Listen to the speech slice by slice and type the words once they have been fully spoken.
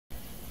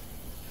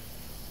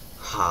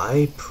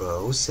Hi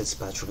pros, it's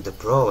Patrick the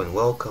Pro and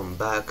welcome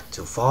back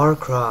to Far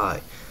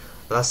Cry.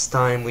 Last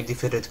time we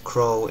defeated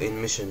Crow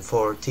in mission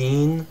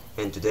 14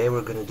 and today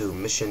we're gonna do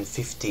mission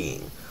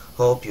 15.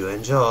 Hope you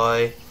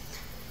enjoy.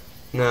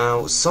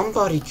 Now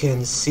somebody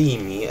can see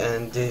me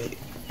and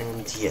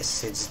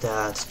yes, it's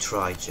that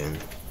Trigen.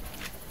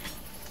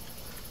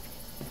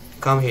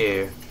 Come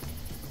here.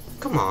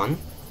 Come on.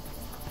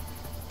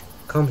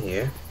 Come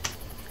here.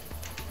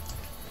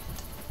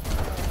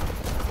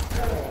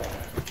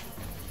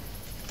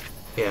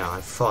 Yeah,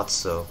 I thought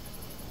so.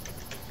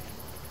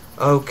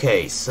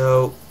 Okay,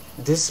 so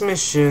this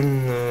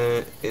mission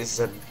is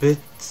a bit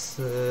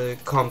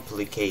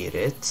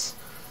complicated,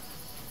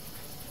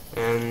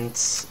 and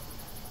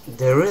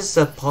there is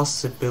a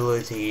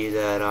possibility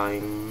that I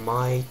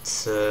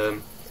might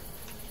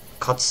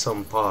cut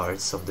some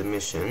parts of the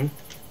mission.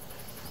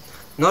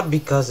 Not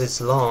because it's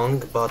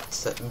long,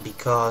 but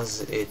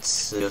because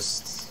it's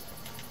just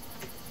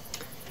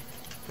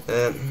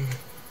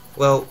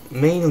well,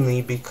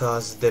 mainly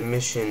because the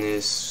mission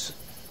is,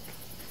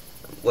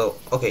 well,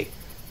 okay,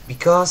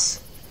 because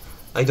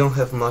I don't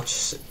have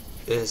much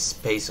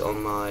space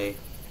on my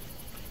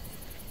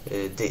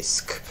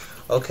disk.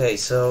 Okay,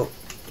 so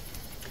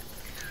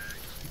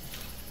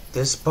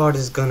this part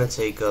is gonna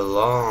take a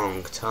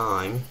long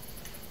time.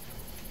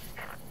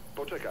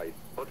 Poczekaj,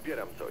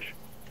 odbieram coś.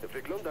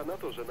 Wygląda na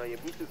to, że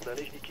najemnicy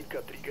znaleźli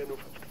kilka trigenów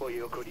w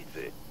twojej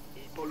okolicy i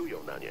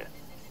polują na nie.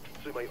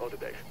 Trzymaj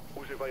oddech.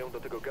 Używają do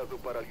tego gazu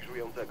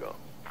paraliżującego.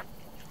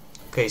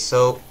 Okay,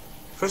 so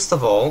first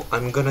of all,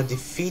 I'm gonna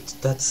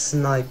defeat that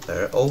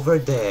sniper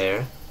over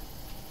there.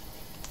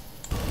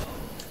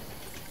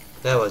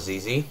 That was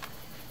easy.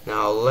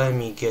 Now let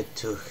me get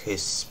to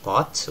his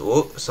spot.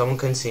 Oh, someone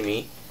can see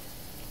me.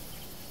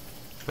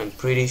 I'm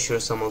pretty sure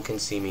someone can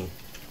see me.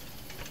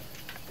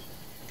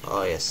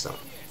 Oh yes,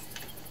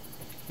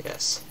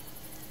 yes.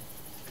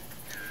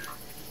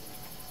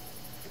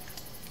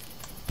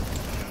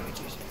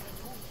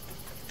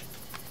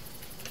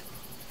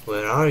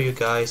 Where are you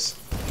guys?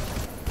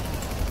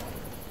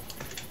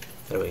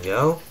 There we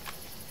go.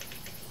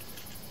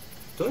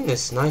 Doing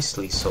this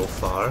nicely so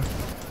far.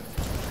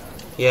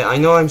 Yeah, I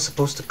know I'm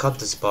supposed to cut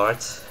this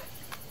part,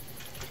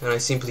 and I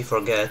simply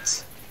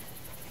forget.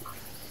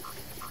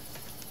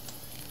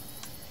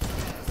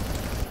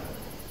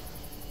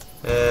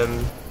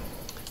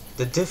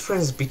 The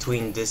difference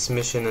between this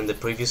mission and the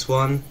previous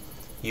one,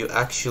 you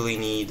actually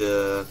need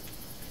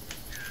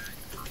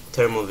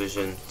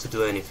thermovision to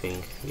do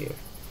anything here,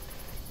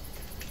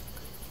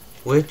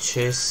 which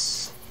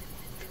is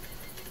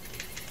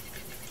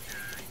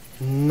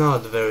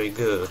not very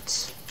good.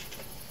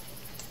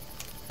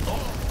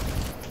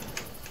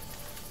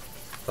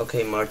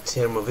 Okay, my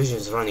thermovision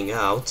is running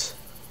out.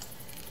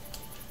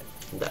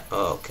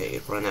 Okay,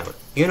 it ran out.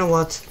 You know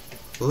what?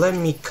 Let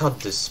me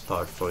cut this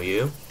part for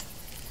you.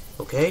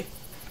 Okay?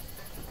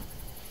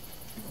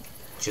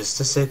 Just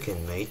a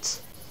second, mate.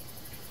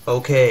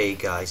 Okay,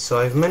 guys, so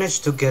I've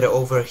managed to get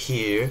over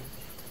here.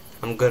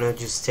 I'm gonna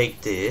just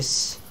take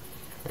this.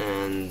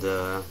 And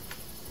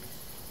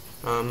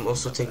I'm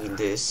also taking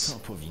this.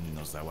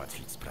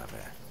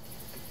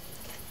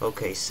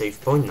 Okay,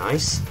 save point,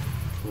 nice.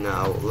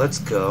 Now let's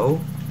go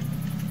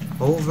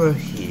over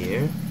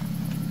here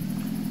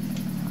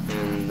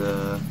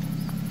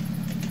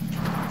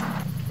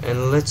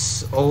and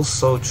let's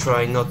also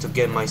try not to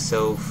get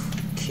myself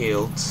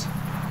killed.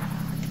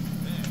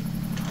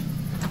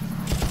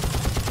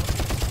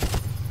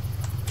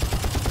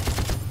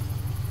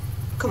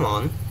 Come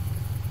on,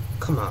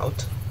 come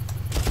out.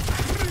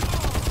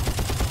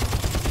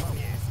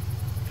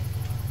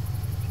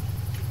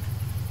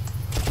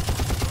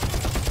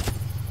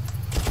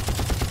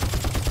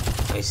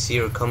 I see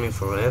you're coming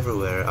from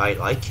everywhere. I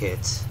like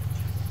it.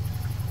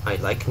 I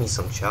like me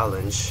some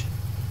challenge.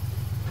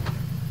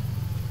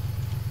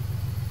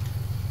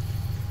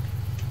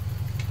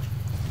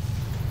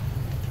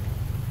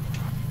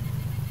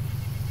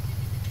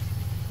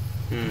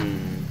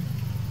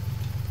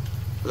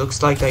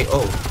 Looks like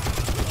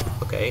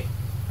okay.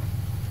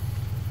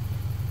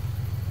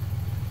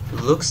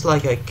 Looks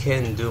like I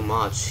can't do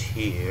much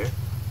here.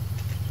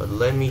 But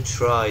let me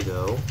try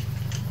though.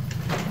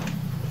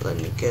 Let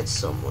me get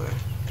somewhere.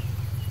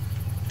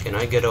 Can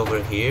I get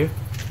over here?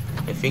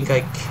 I think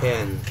I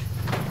can.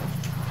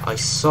 I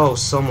saw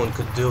someone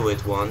could do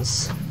it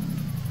once.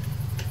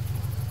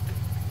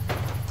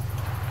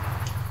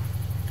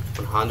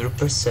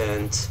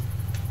 100%.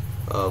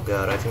 Oh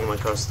god, I think my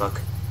car's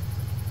stuck.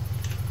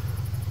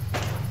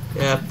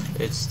 Yep,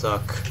 it's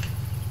stuck.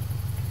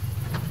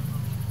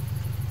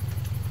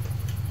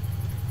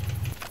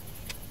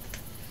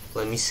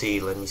 Let me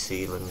see.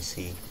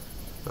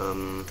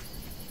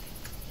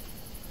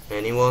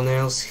 Anyone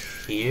else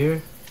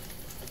here?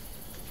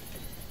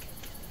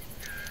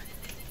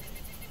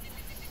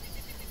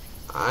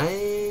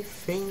 I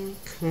think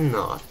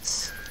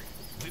not.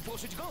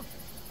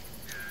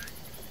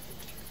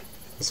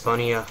 It's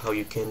funny how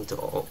you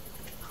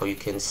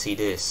can see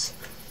this.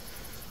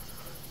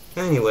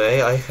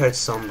 Anyway, I heard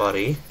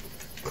somebody.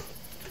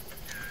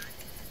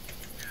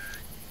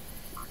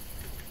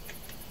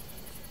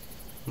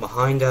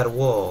 behind that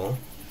wall.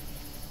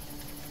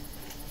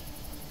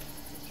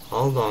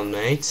 Hold on,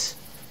 mate.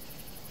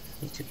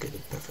 Need to get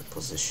in perfect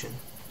position.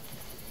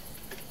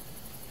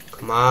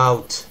 Come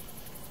out.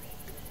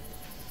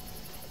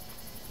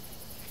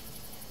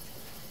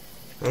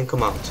 And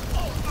come out.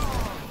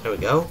 There we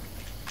go.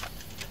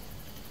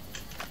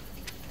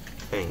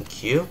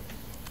 Thank you.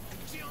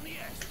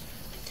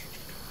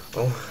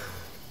 Oh,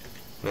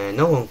 man,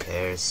 no one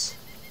cares.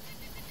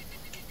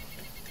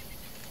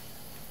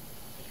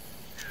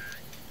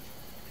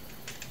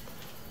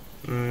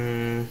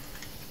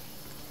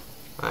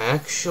 I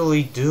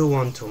actually do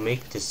want to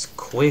make this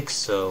quick,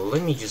 so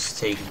let me just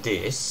take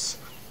this.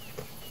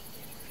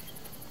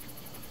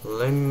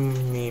 Let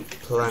me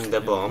plant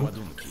the bomb.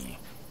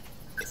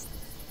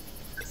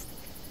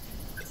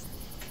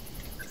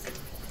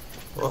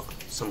 Oh,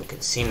 someone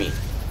can see me.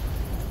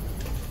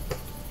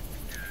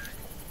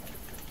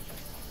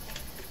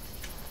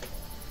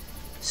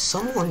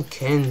 Someone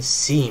can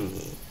see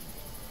me.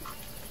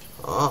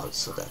 Oh,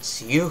 so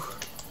that's you.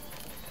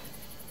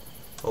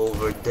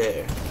 Over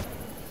there.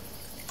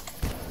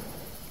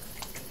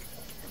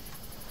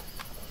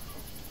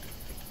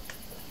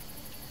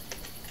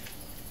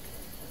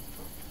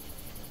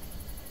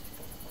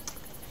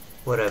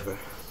 Whatever,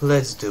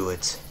 let's do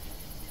it.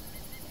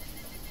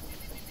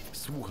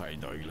 Słuchaj,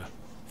 Doyle.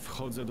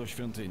 Wchodzę do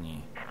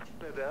świątyni.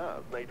 PDA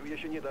znajduje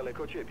się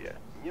niedaleko ciebie.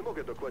 Nie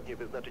mogę dokładnie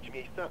wyznaczyć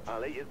miejsca,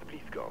 ale jest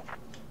blisko.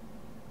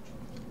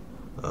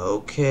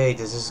 Okay,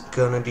 this is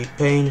gonna be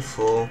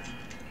painful.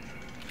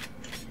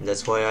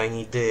 That's why I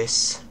need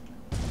this.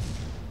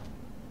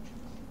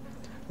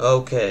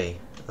 Okay,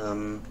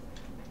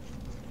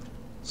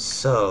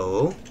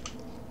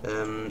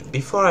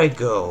 before I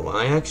go,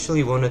 I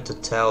actually wanted to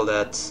tell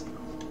that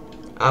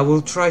I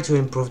will try to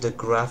improve the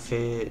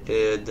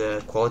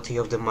the quality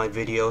of my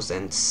videos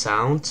and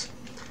sound.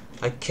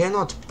 I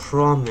cannot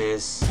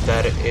promise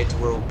that it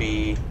will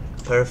be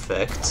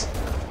perfect,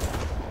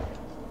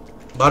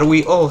 but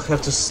we all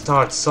have to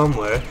start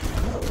somewhere.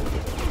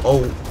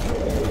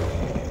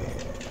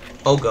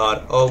 Oh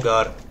god, oh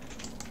god.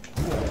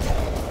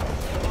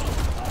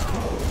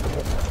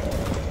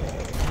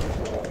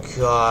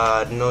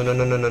 God, no.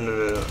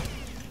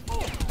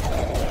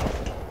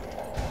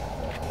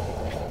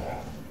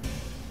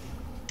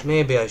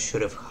 Maybe I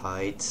should have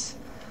hid.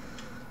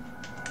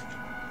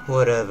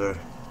 Whatever.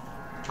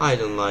 I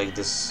don't like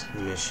this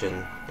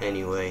mission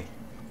anyway.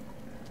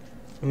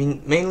 I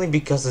mean, mainly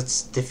because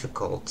it's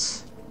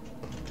difficult.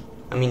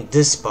 I mean,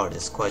 this part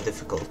is quite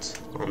difficult,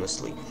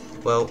 honestly.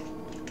 Well,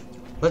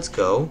 let's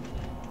go.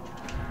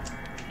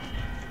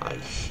 I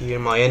hear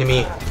my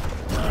enemy.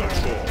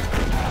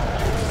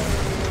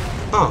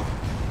 Oh,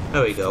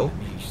 there we go.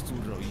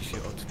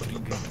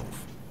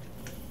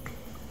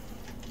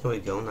 There we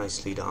go,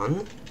 nicely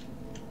done.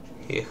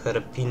 He had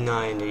a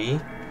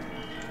P90.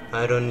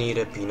 I don't need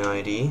a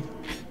P90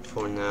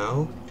 for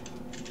now.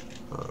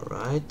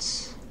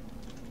 Alright.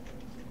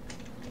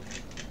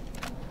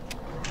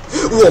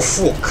 Oh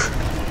fuck!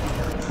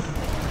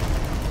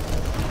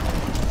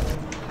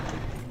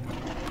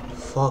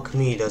 Fuck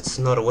me, that's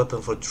not a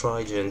weapon for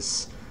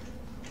Trojans.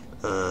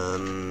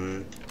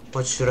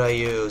 What should I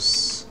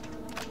use?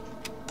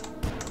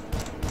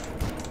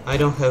 I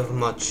don't have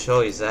much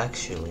choice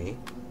actually.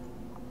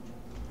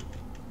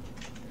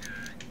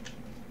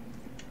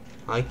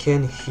 I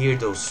can hear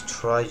those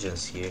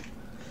Trojans here.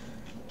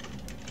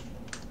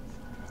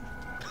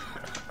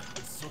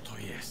 Co to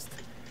jest?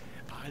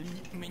 Pali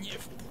mnie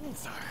w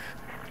płucach.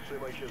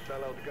 Trzymaj się z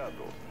dala od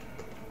gazu.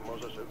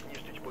 Możesz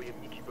zniszczyć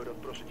pojemniki, by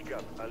rozproszyć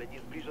gaz, ale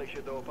nie zbliżaj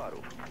się do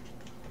oparów.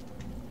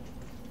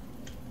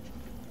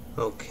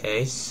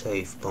 Okay,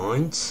 save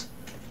point.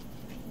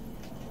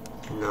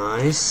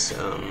 Nice.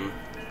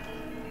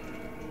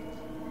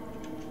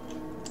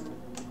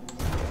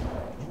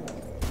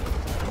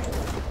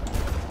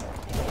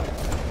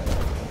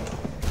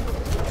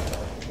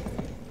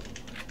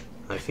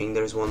 I think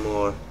there's one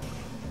more.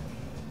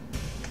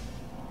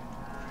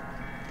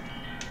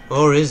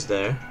 Or is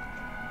there?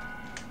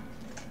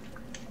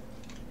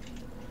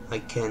 I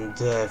can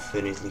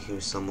definitely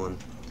hear someone.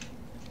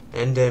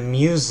 And the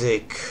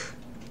music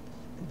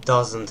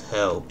doesn't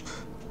help.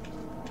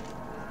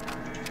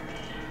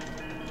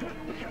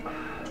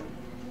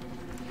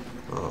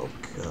 Oh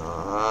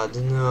god,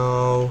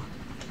 no.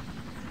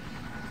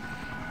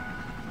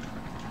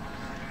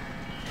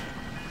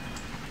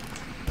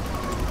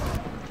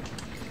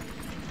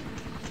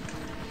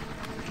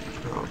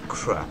 Oh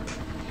crap.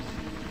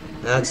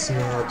 That's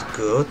not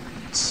good.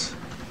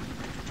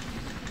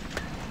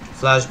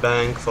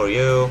 Flashbang for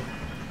you.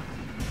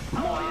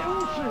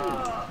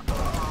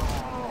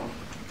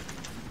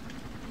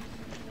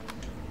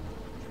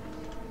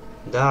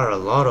 There are a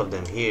lot of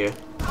them here.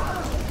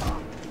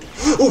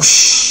 Oh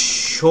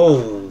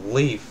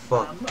holy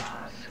fuck.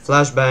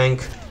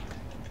 Flashbang.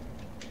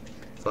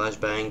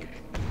 Flashbang.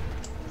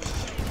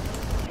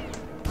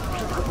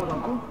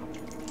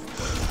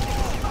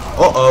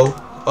 Uh-oh.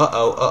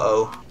 Uh-oh.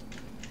 Uh-oh.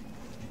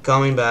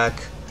 Coming back.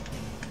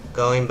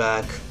 Going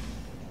back.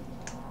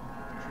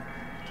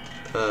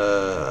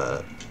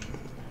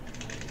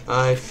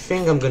 I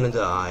think I'm gonna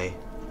die.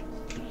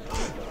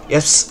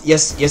 Yes,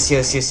 yes, yes,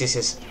 yes, yes, yes,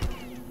 yes.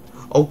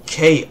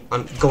 Okay,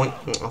 I'm going.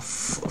 Oh,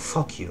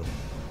 fuck you.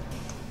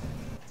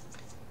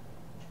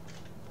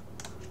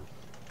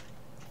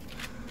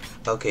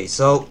 Okay,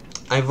 so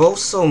I've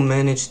also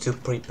managed to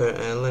prepare.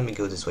 Let me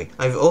go this way.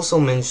 I've also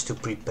managed to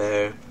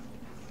prepare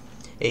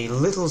a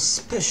little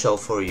special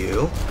for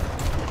you.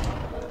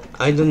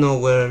 I don't know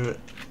when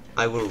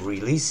I will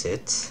release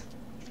it.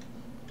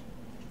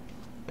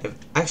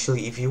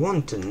 Actually, if you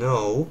want to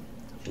know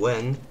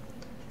when,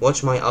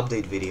 watch my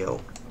update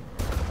video.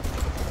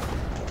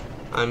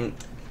 I'm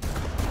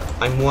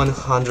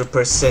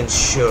 100%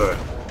 sure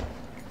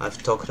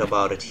I've talked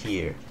about it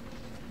here.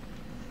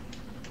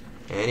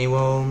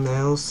 Anyone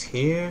else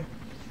here?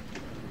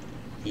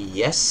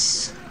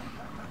 Yes.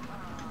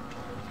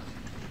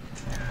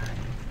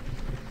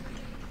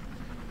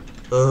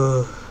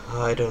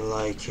 I don't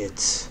like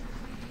it.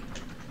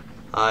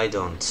 I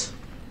don't.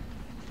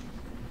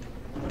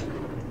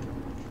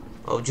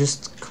 Oh,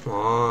 just come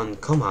on,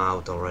 come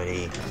out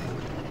already.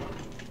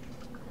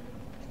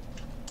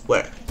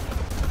 Where?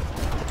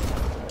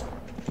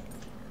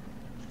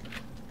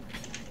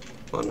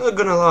 I'm not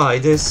gonna lie,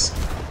 this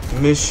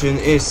mission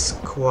is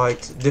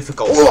quite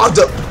difficult. Oh,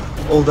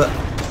 all the.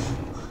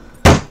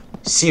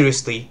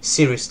 Seriously,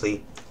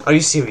 seriously, are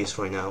you serious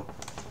right now?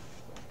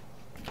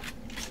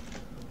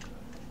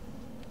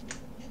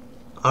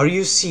 Are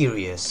you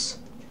serious?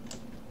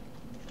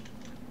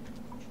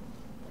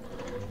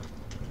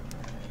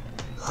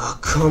 Oh,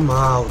 come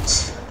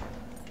out.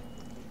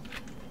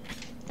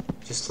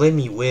 Just let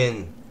me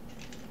win.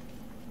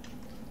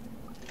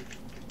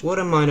 What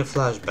am I, a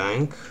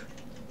flashbang?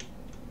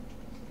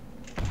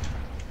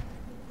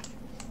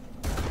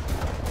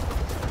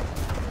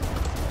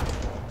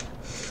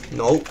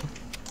 No.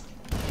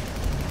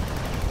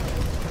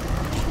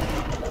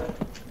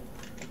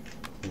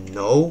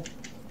 No.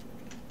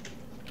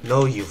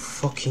 No, you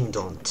fucking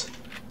don't.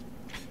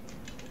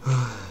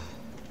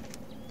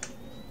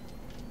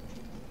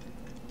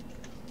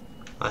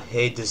 I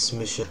hate this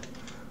mission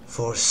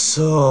for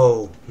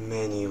so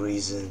many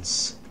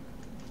reasons.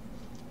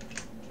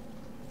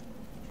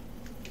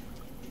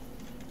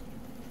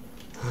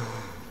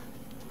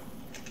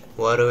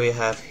 What do we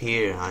have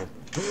here?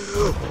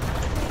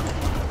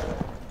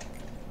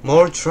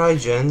 More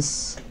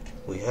Trigens.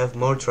 We have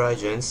more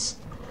Trigens.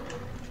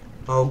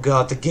 Oh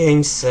god, the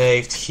game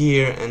saved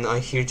here and I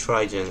hear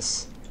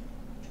Trigens.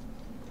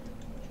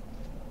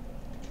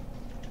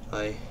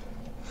 I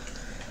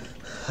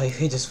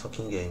hate this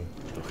fucking game.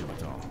 To chyba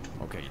to.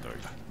 Okej,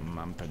 Doyle.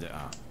 Mam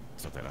PDA.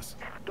 Co teraz?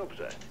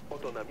 Dobrze,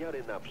 oto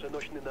namiary na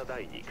przenośny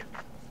nadajnik.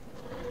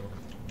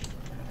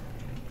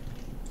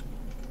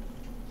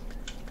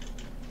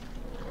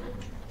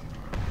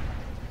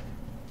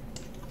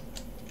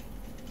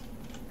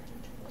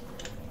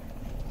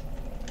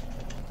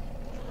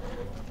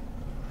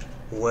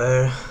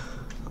 Where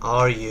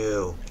are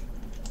you?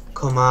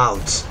 Come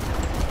out.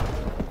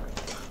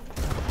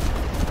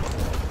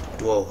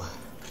 Whoa.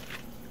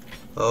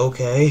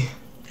 Okay.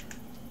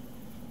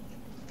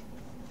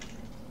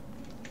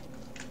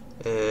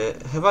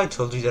 Have I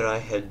told you that I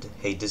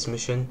hate this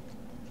mission?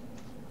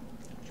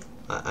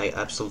 I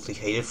absolutely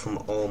hate it from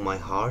all my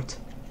heart.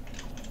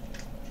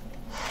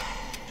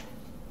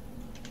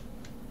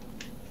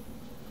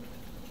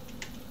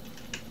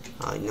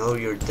 I know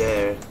you're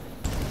there.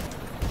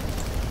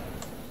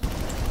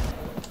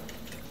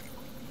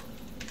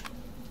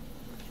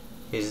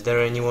 Is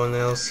there anyone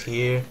else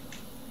here?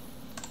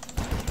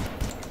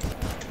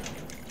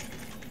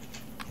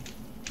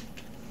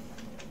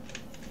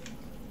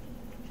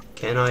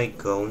 Can I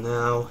go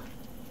now?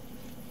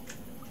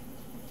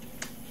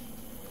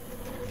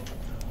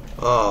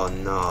 Oh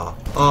no.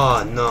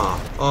 Oh no.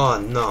 Oh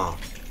no.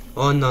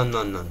 Oh no,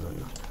 no, no, no,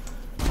 no.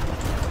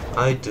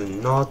 I do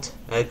not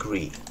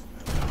agree.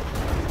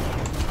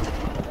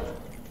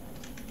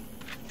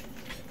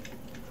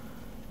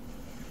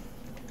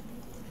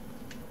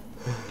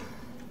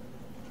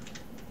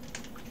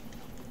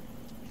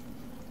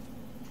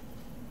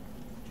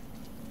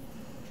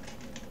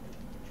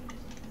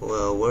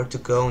 Well, where to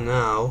go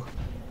now?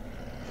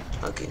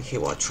 Okay,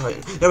 here I'll try.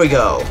 There we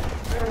go!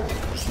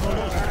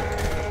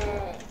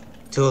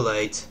 Too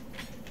late.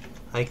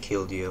 I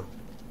killed you.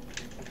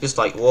 Just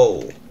like,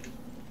 whoa.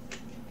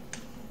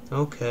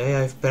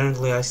 Okay,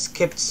 apparently I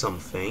skipped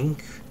something.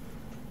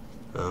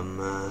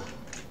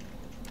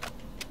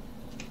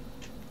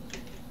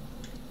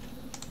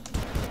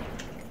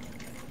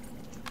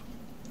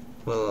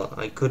 Well,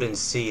 I couldn't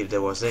see if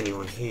there was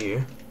anyone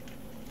here.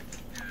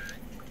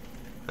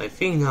 I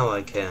think now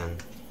I can.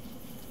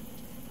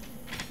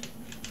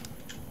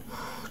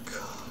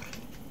 God.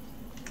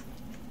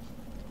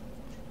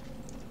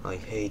 I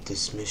hate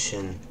this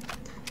mission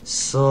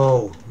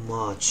so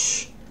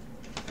much.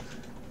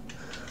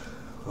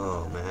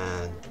 Oh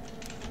man.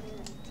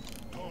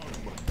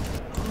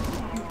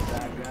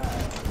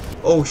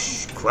 Oh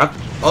crap.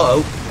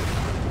 Uh-oh.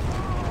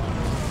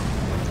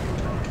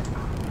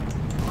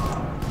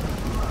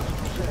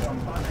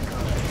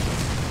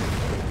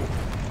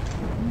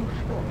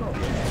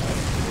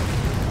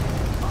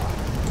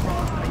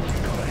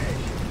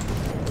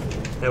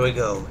 There we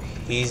go.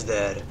 He's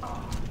dead.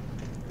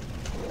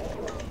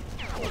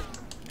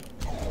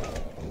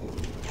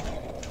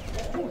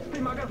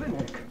 Pusty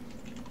magazynek.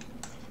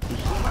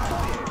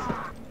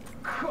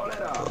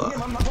 Cholera, nie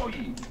mam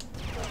naboi.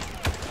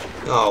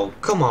 Oh,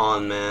 come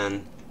on,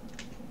 man.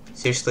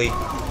 Seriously?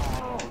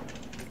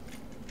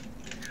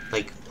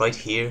 Like, right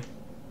here?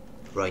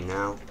 Right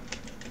now?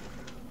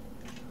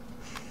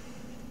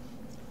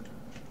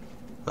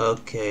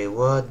 Okay,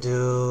 what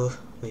do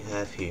we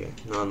have here?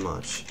 Not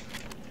much.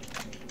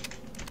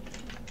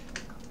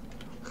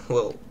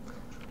 Well,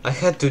 I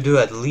had to do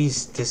at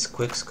least this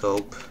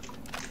quickscope.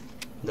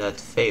 That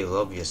failed,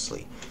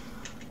 obviously.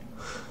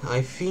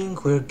 I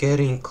think we're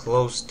getting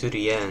close to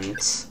the end.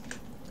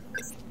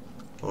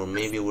 Or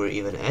maybe we're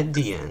even at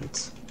the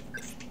end.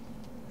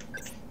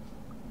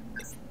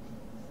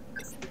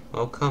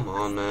 Oh, come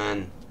on,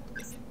 man.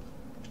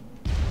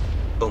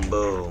 Boom,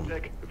 boom.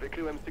 Jack,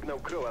 wykryłem sygnał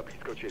Crowa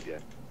blisko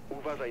ciebie.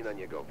 Uważaj na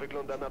niego.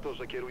 Wygląda na to,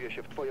 że kieruje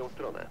się w twoją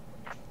stronę.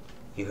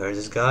 You heard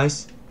this,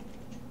 guys?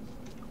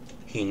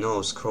 He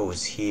knows Crow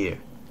is here.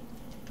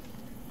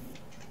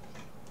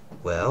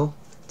 Well,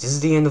 this is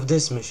the end of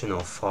this mission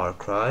of Far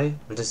Cry,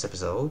 this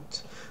episode.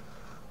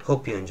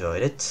 Hope you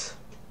enjoyed it.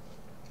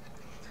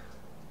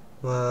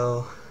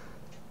 Well,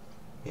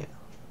 yeah.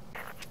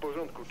 W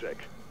porządku, Jack.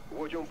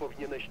 Łodzią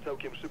powinieneś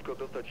całkiem szybko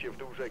dostać się w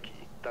dół rzeki.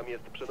 Tam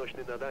jest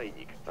przenośny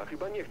nadajnik, a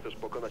chyba nie chcesz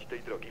pokonać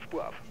tej drogi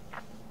wpław.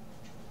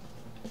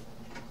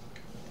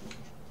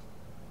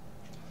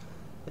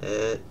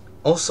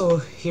 Also,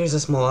 here's a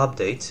small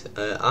update.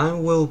 I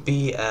will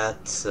be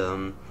at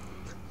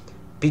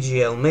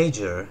PGL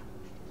Major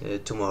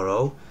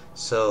tomorrow,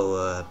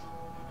 so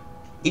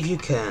if you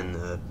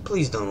can,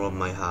 please don't rob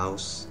my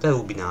house. That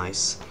would be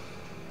nice.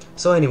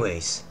 So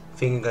anyways,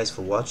 thank you guys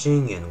for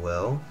watching, and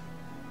well,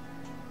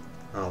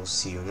 I'll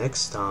see you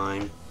next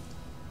time.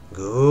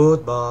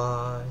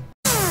 Goodbye.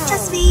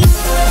 Trust me.